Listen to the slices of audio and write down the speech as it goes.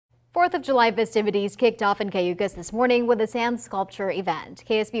4th of July festivities kicked off in Cayucos this morning with a sand sculpture event.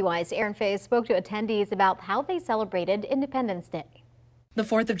 KSBY's Aaron Fay spoke to attendees about how they celebrated Independence Day. The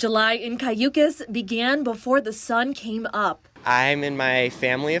 4th of July in Cayucos began before the sun came up. I'm in my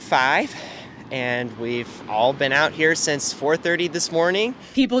family of 5, and we've all been out here since 4:30 this morning.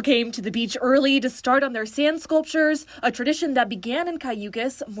 People came to the beach early to start on their sand sculptures, a tradition that began in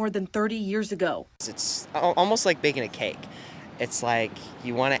Cayucos more than 30 years ago. It's almost like baking a cake. It's like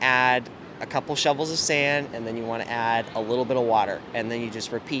you want to add a couple shovels of sand, and then you want to add a little bit of water, and then you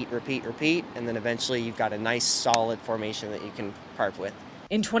just repeat, and then eventually you've got a nice solid formation that you can carve with.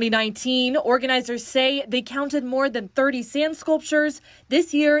 In 2019, organizers say they counted more than 30 sand sculptures.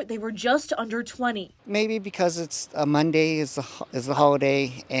 This year, they were just under 20. Maybe because it's a Monday is the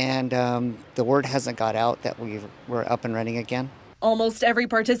holiday, and the word hasn't got out that we're up and running again. Almost every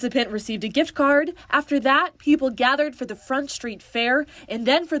participant received a gift card. After that, people gathered for the Front Street Fair and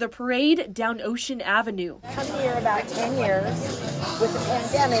then for the parade down Ocean Avenue. Come here about 10 years. With the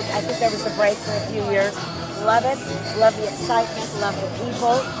pandemic, I think there was a break for a few years. Love it, love the excitement, love the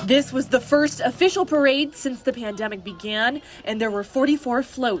people. This was the first official parade since the pandemic began, and there were 44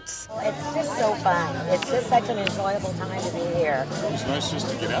 floats. It's just so fun. It's just such an enjoyable time to be here. It's nice just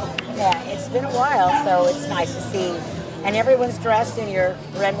to get out. Yeah, it's been a while, so it's nice to see. And everyone's dressed in your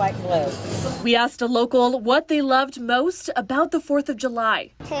red, white, and blue. We asked a local what they loved most about the 4th of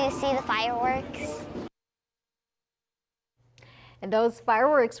July. To see the fireworks. And those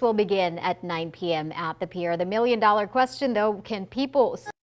fireworks will begin at 9 p.m. at the pier. The million-dollar question, though, can people